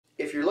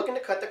if you're looking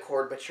to cut the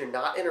cord but you're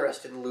not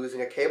interested in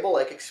losing a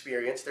cable-like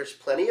experience, there's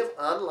plenty of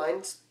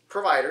online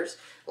providers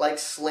like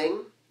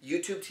Sling,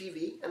 YouTube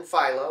TV, and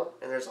Philo,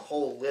 and there's a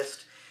whole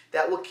list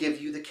that will give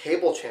you the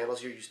cable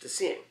channels you're used to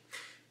seeing.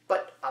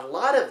 But a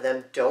lot of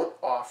them don't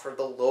offer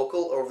the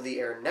local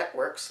over-the-air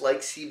networks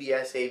like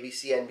CBS,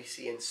 ABC,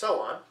 NBC, and so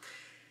on.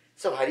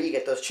 So how do you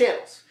get those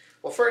channels?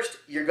 Well, first,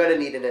 you're going to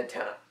need an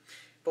antenna.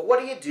 But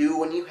what do you do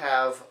when you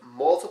have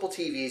multiple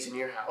TVs in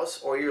your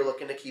house or you're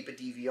looking to keep a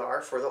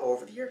DVR for the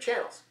over-the-air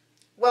channels?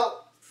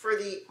 Well, for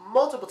the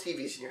multiple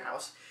TVs in your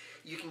house,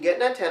 you can get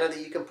an antenna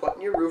that you can put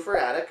in your roof or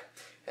attic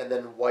and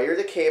then wire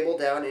the cable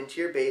down into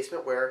your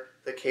basement where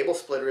the cable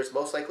splitter is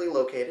most likely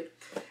located,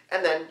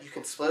 and then you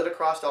can split it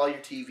across all your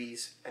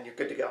TVs and you're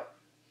good to go.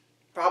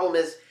 Problem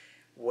is,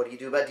 what do you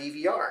do about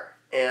DVR?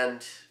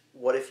 And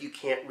what if you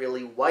can't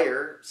really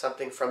wire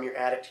something from your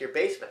attic to your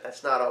basement?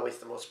 That's not always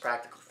the most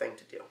practical thing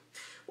to do.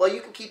 Well,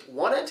 you can keep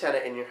one antenna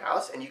in your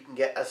house and you can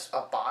get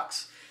a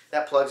box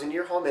that plugs into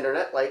your home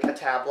internet like a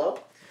Tablo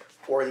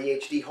or the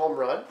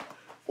HDHomeRun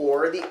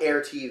or the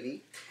AirTV.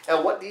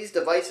 And what these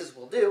devices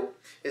will do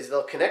is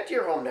they'll connect to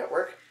your home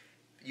network.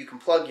 You can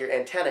plug your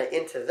antenna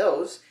into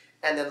those,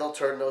 and then they'll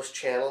turn those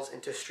channels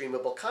into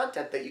streamable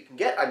content that you can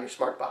get on your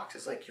smart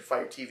boxes like your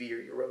Fire TV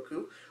or your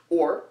Roku,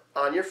 or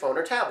on your phone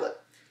or tablet.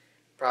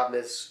 Problem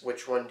is,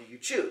 which one do you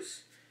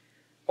choose?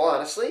 Well,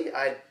 honestly,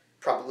 I'd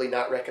probably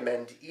not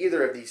recommend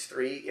either of these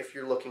three if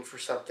you're looking for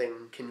something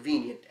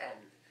convenient and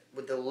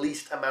with the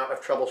least amount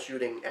of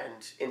troubleshooting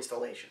and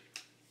installation.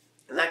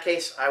 In that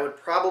case, I would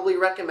probably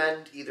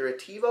recommend either a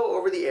TiVo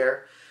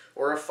over-the-air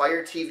or a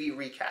Fire TV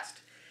recast.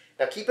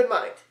 Now keep in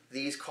mind,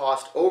 these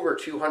cost over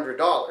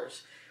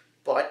 $200,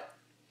 but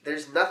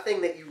there's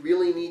nothing that you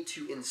really need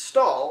to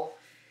install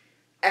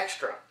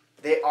extra.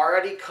 They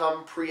already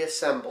come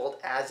pre-assembled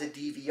as a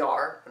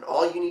DVR, and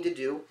all you need to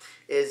do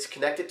is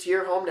connect it to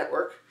your home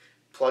network,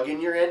 plug in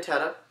your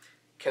antenna,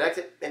 connect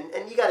it,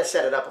 and you got to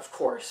set it up, of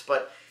course,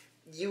 but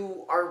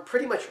you are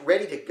pretty much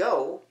ready to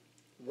go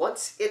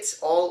once it's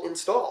all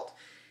installed.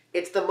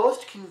 It's the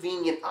most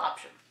convenient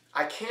option.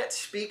 I can't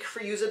speak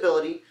for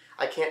usability.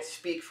 I can't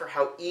speak for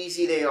how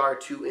easy they are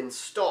to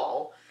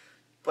install,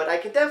 but I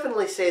can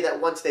definitely say that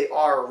once they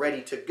are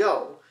ready to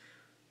go,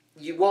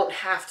 you won't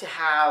have to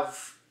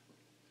have,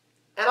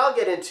 and I'll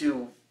get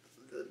into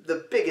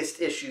the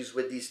biggest issues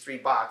with these three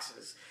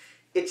boxes.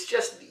 It's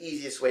just the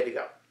easiest way to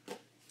go.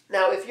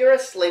 Now, if you're a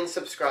Sling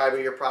subscriber,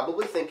 you're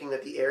probably thinking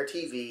that the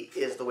AirTV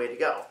is the way to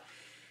go.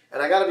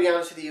 And I gotta be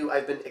honest with you,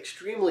 I've been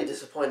extremely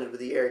disappointed with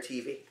the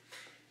AirTV.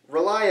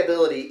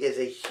 Reliability is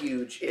a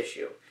huge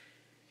issue.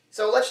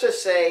 So let's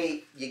just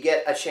say you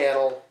get a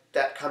channel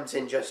that comes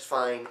in just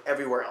fine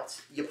everywhere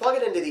else. You plug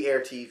it into the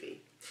AirTV,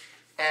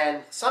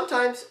 and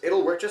sometimes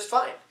it'll work just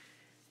fine.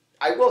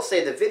 I will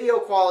say the video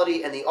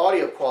quality and the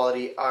audio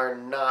quality are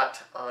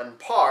not on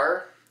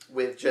par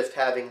with just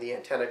having the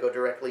antenna go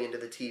directly into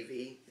the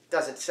TV. It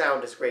doesn't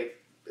sound as great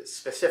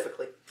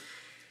specifically.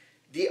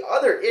 The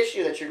other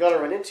issue that you're going to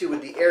run into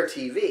with the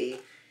AirTV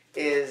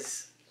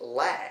is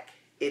lag.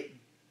 It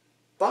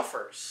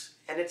buffers,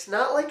 and it's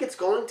not like it's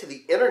going to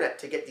the internet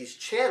to get these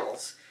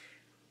channels.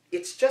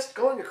 It's just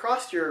going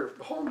across your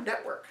home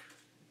network.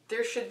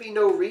 There should be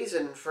no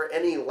reason for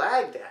any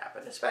lag to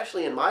happen,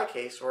 especially in my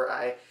case where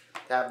I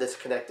have this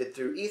connected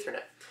through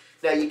Ethernet.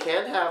 Now, you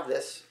can have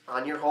this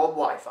on your home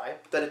Wi-Fi,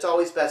 but it's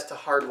always best to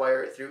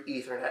hardwire it through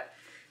Ethernet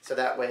so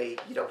that way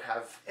you don't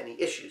have any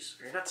issues.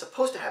 You're not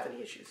supposed to have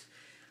any issues.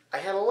 I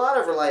had a lot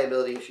of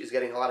reliability issues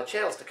getting a lot of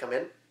channels to come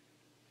in,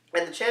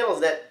 and the channels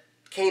that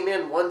came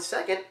in 1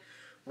 second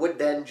would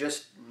then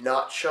just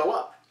not show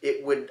up.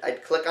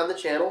 I'd click on the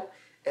channel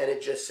and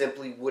it just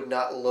simply would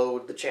not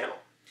load the channel.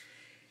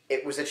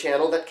 It was a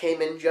channel that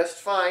came in just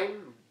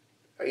fine,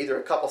 either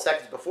a couple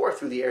seconds before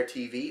through the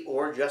AirTV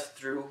or just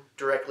through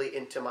directly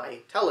into my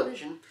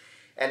television,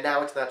 and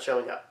now it's not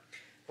showing up.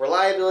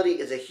 Reliability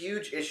is a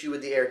huge issue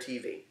with the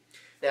AirTV.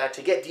 Now,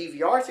 to get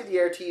DVR through the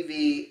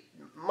AirTV,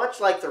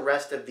 much like the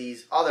rest of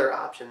these other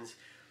options,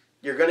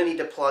 you're going to need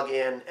to plug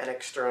in an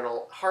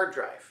external hard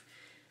drive.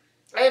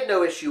 I had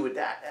no issue with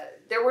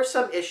that. There were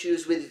some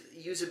issues with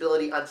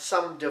usability on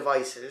some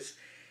devices.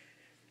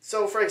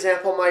 So, for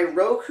example, my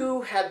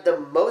Roku had the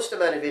most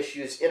amount of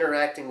issues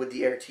interacting with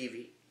the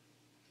AirTV.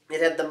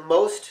 It had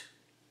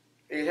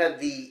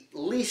the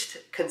least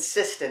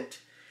consistent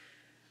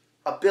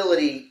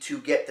ability to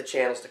get the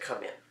channels to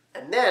come in.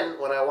 And then,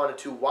 when I wanted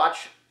to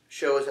watch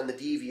shows on the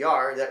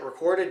DVR that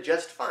recorded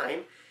just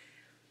fine,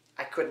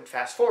 I couldn't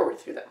fast forward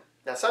through them.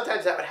 Now,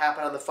 sometimes that would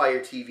happen on the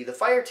Fire TV. The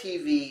Fire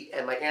TV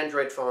and my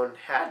Android phone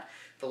had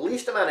the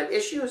least amount of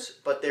issues,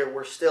 but there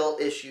were still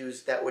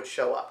issues that would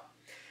show up.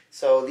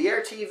 So the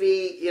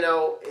AirTV,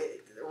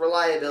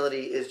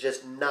 reliability is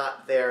just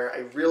not there. I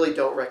really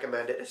don't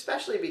recommend it,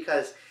 especially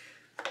because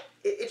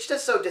it's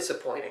just so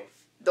disappointing.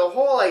 The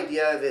whole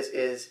idea of this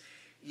is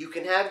you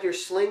can have your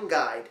Sling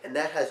guide, and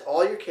that has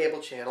all your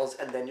cable channels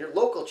and then your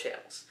local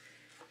channels.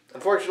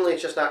 Unfortunately,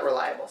 it's just not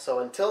reliable. So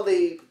until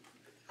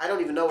I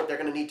don't even know what they're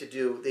going to need to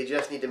do. They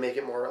just need to make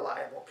it more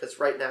reliable, because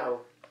right now,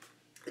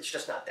 it's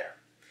just not there.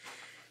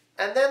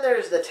 And then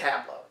there's the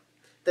Tablo.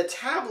 The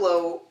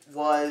Tablo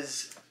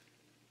was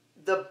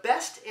the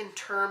best in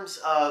terms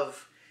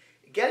of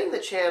getting the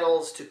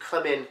channels to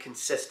come in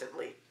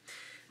consistently.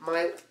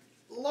 My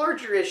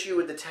larger issue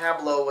with the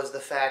Tablo was the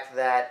fact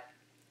that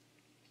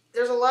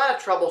there's a lot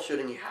of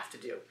troubleshooting you have to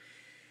do.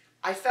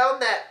 I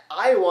found that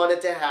I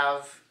wanted to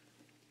have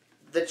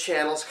the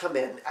channels come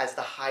in as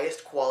the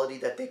highest quality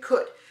that they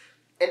could.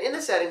 And in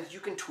the settings, you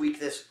can tweak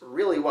this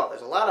really well.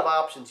 There's a lot of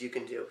options you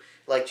can do,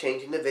 like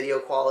changing the video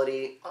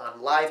quality on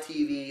live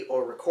TV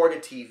or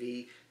recorded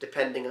TV,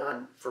 depending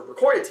on, for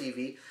recorded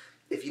TV,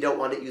 if you don't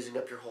want it using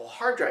up your whole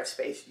hard drive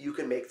space, you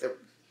can make the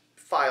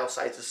file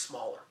sizes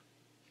smaller.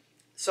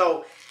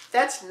 So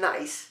that's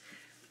nice.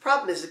 The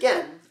problem is,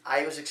 again,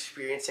 I was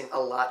experiencing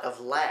a lot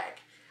of lag.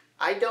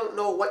 I don't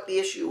know what the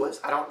issue was.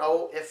 I don't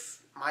know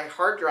if my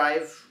hard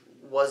drive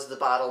was the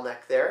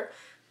bottleneck there.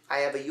 I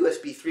have a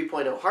USB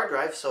 3.0 hard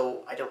drive,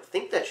 so I don't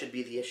think that should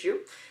be the issue.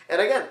 And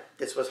again,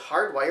 this was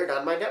hardwired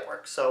on my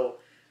network, so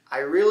I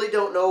really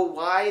don't know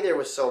why there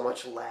was so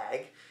much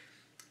lag,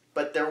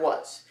 but there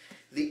was.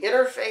 The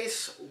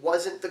interface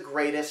wasn't the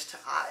greatest.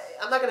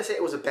 I'm not going to say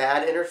it was a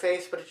bad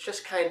interface, but it's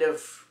just kind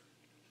of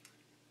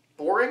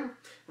boring.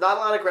 Not a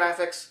lot of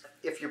graphics.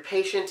 If you're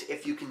patient,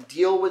 if you can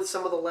deal with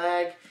some of the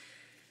lag,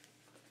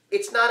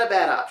 it's not a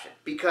bad option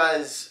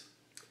because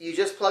you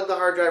just plug the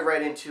hard drive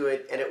right into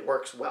it and it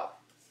works well.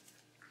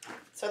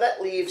 So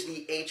that leaves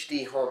the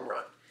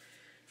HDHomeRun.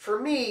 For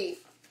me,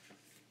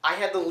 I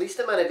had the least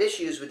amount of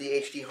issues with the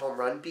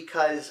HDHomeRun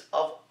because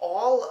of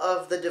all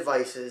of the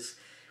devices,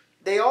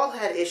 they all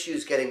had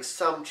issues getting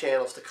some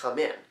channels to come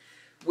in.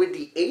 With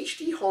the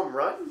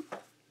HDHomeRun,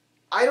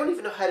 I don't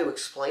even know how to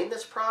explain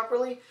this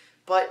properly,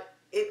 but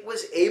it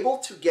was able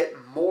to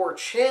get more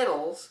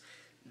channels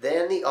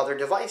than the other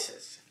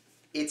devices.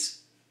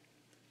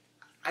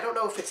 I don't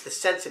know if it's the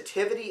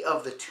sensitivity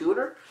of the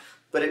tuner,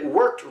 but it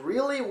worked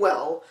really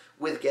well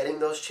with getting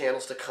those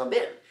channels to come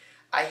in.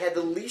 I had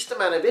the least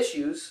amount of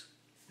issues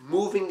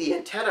moving the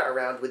antenna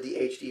around with the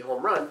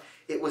HDHomeRun.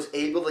 It was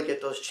able to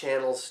get those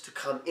channels to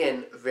come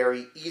in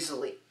very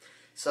easily.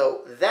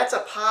 So that's a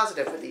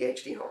positive with the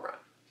HDHomeRun.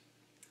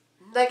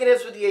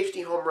 Negatives with the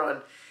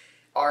HDHomeRun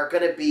are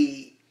going to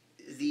be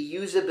the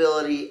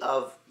usability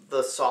of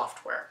the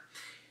software.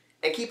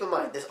 And keep in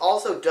mind, this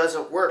also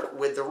doesn't work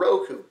with the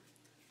Roku.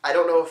 I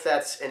don't know if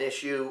that's an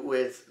issue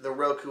with the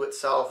Roku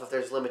itself, if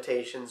there's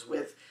limitations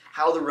with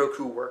how the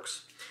Roku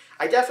works.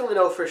 I definitely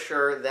know for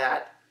sure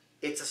that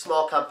it's a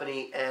small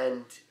company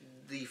and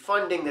the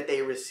funding that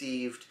they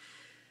received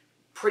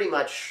pretty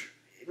much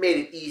made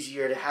it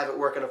easier to have it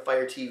work on a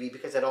Fire TV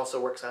because it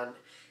also works on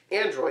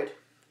Android.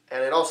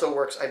 And it also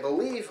works, I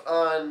believe,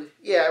 on,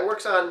 it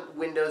works on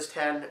Windows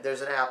 10.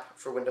 There's an app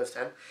for Windows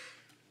 10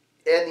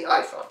 and the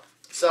iPhone.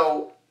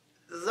 So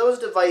those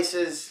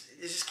devices,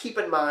 just keep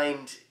in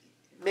mind,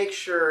 make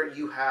sure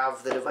you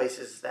have the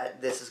devices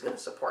that this is going to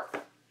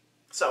support.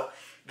 So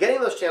getting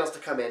those channels to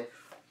come in,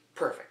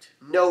 perfect.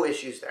 No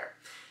issues there.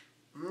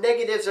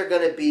 Negatives are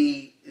going to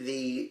be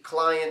the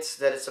clients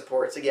that it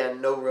supports.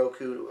 Again, no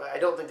Roku. I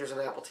don't think there's an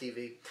Apple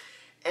TV.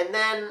 And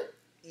then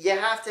you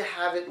have to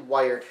have it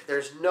wired.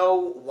 There's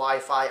no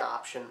Wi-Fi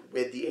option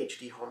with the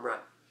HDHomeRun.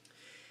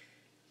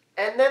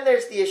 And then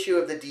there's the issue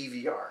of the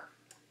DVR.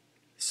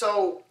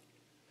 So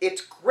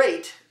it's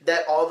great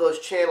that all those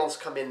channels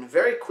come in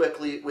very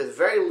quickly with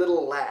very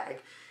little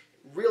lag.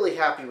 Really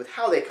happy with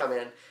how they come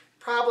in.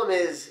 Problem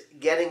is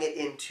getting it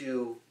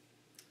into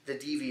the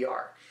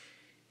DVR.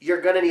 You're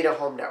going to need a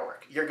home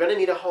network. You're going to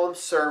need a home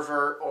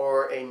server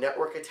or a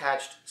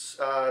network-attached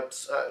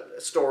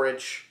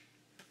storage,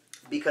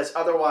 because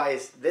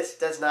otherwise this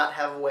does not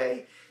have a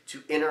way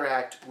to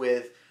interact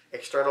with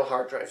external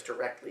hard drives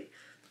directly.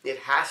 It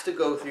has to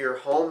go through your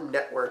home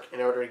network in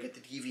order to get the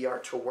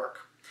DVR to work.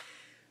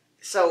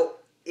 So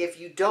if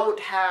you don't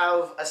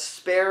have a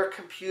spare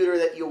computer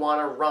that you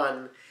want to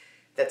run,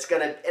 it's got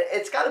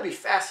to be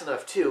fast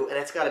enough too, and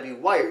it's got to be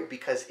wired,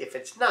 because if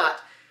it's not,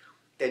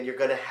 then you're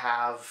going to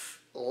have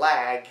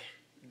lag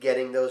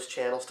getting those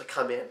channels to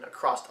come in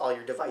across all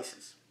your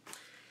devices.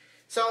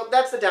 So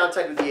that's the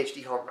downside with the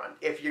HDHomeRun.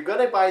 If you're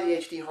going to buy the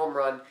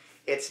HDHomeRun,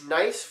 it's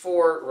nice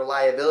for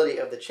reliability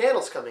of the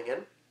channels coming in.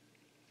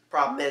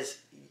 Problem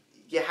is,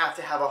 you have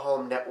to have a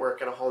home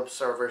network and a home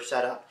server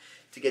set up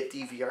to get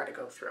DVR to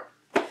go through.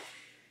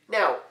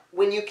 Now,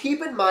 when you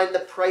keep in mind the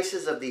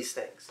prices of these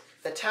things,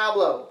 the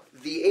Tablo,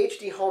 the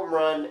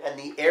HDHomeRun, and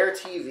the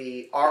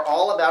AirTV are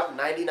all about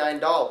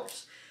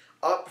 $99.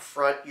 Up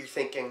front, you're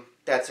thinking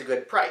that's a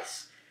good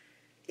price.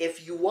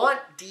 If you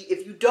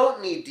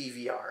don't need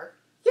DVR,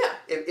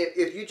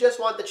 if you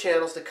just want the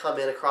channels to come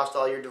in across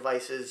all your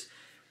devices,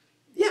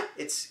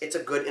 it's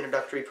a good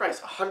introductory price.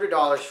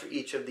 $100 for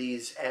each of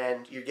these,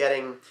 and you're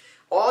getting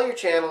all your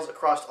channels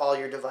across all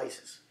your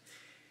devices.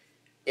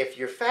 If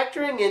you're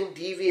factoring in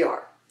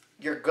DVR,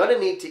 you're going to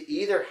need to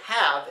either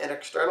have an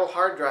external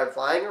hard drive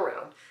lying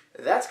around.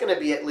 That's going to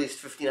be at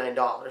least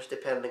 $59,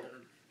 depending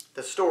on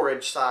the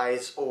storage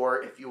size,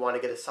 or if you want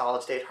to get a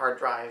solid-state hard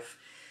drive.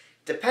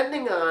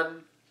 Depending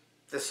on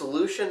the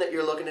solution that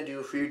you're looking to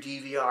do for your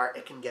DVR,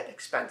 it can get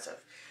expensive.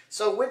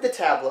 So with the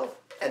Tablo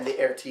and the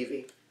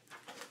AirTV,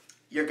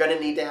 you're going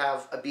to need to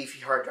have a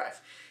beefy hard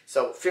drive.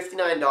 So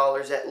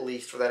 $59 at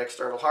least for that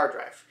external hard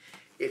drive.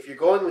 If you're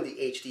going with the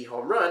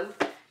HDHomeRun,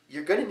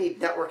 you're going to need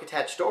network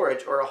attached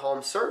storage or a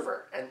home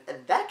server, and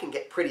that can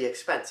get pretty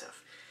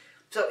expensive.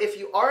 So if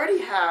you already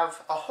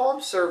have a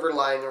home server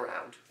lying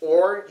around,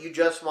 or you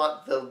just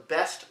want the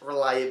best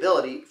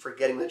reliability for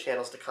getting the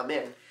channels to come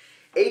in,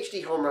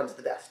 HDHomeRun's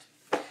the best.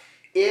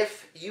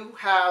 If you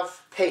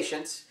have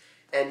patience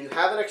and you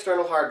have an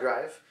external hard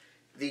drive,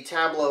 the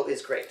Tablo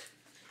is great.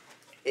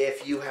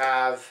 If you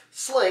have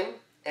Sling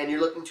and you're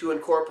looking to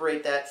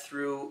incorporate that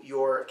through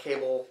your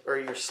cable or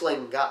your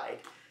Sling guide,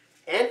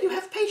 and you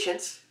have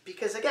patience,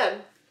 because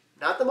again,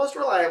 not the most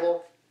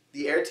reliable,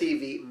 the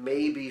AirTV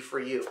may be for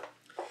you.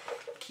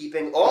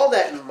 Keeping all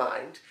that in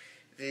mind,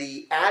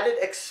 the added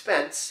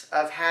expense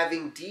of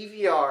having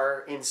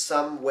DVR in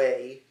some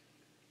way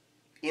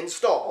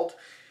installed,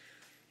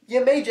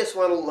 you may just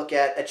want to look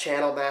at a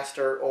Channel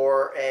Master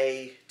or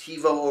a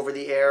TiVo over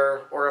the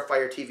air or a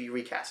Fire TV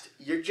recast.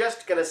 You're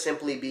just going to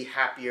simply be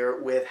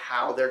happier with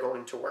how they're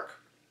going to work.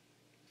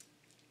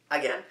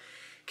 Again,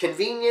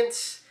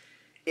 convenience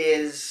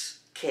is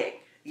king.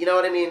 You know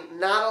what I mean?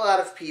 Not a lot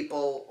of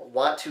people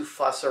want to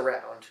fuss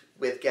around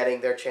with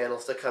getting their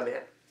channels to come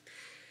in.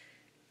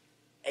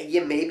 And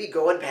you may be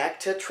going back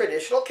to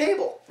traditional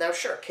cable. Now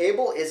sure,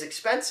 cable is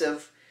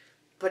expensive,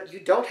 but you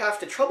don't have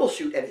to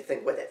troubleshoot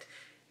anything with it.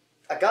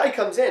 A guy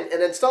comes in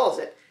and installs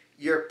it.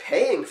 You're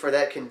paying for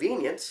that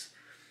convenience.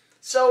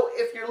 So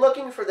if you're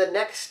looking for the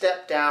next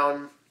step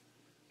down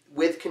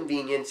with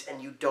convenience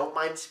and you don't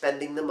mind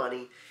spending the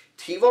money,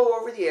 TiVo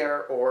over the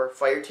air or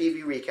Fire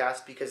TV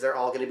recast, because they're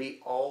all going to be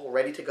all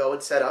ready to go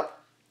and set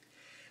up.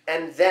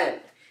 And then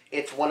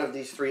it's one of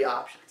these three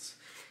options.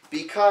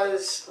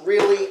 Because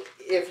really,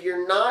 if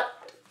you're not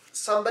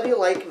somebody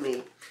like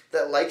me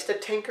that likes to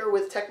tinker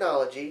with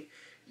technology,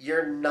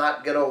 you're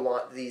not going to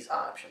want these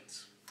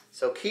options.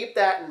 So keep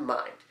that in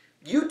mind.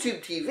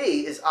 YouTube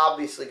TV is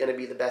obviously going to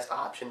be the best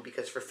option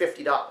because for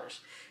 $50,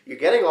 you're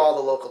getting all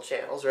the local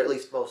channels, or at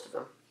least most of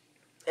them,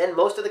 and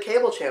most of the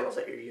cable channels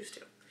that you're used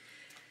to.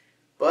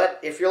 But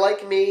if you're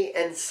like me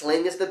and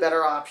Sling is the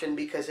better option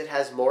because it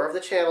has more of the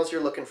channels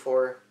you're looking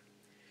for,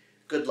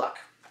 good luck.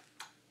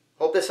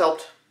 Hope this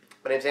helped.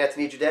 My name's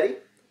Anthony Giudetti.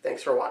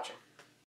 Thanks for watching.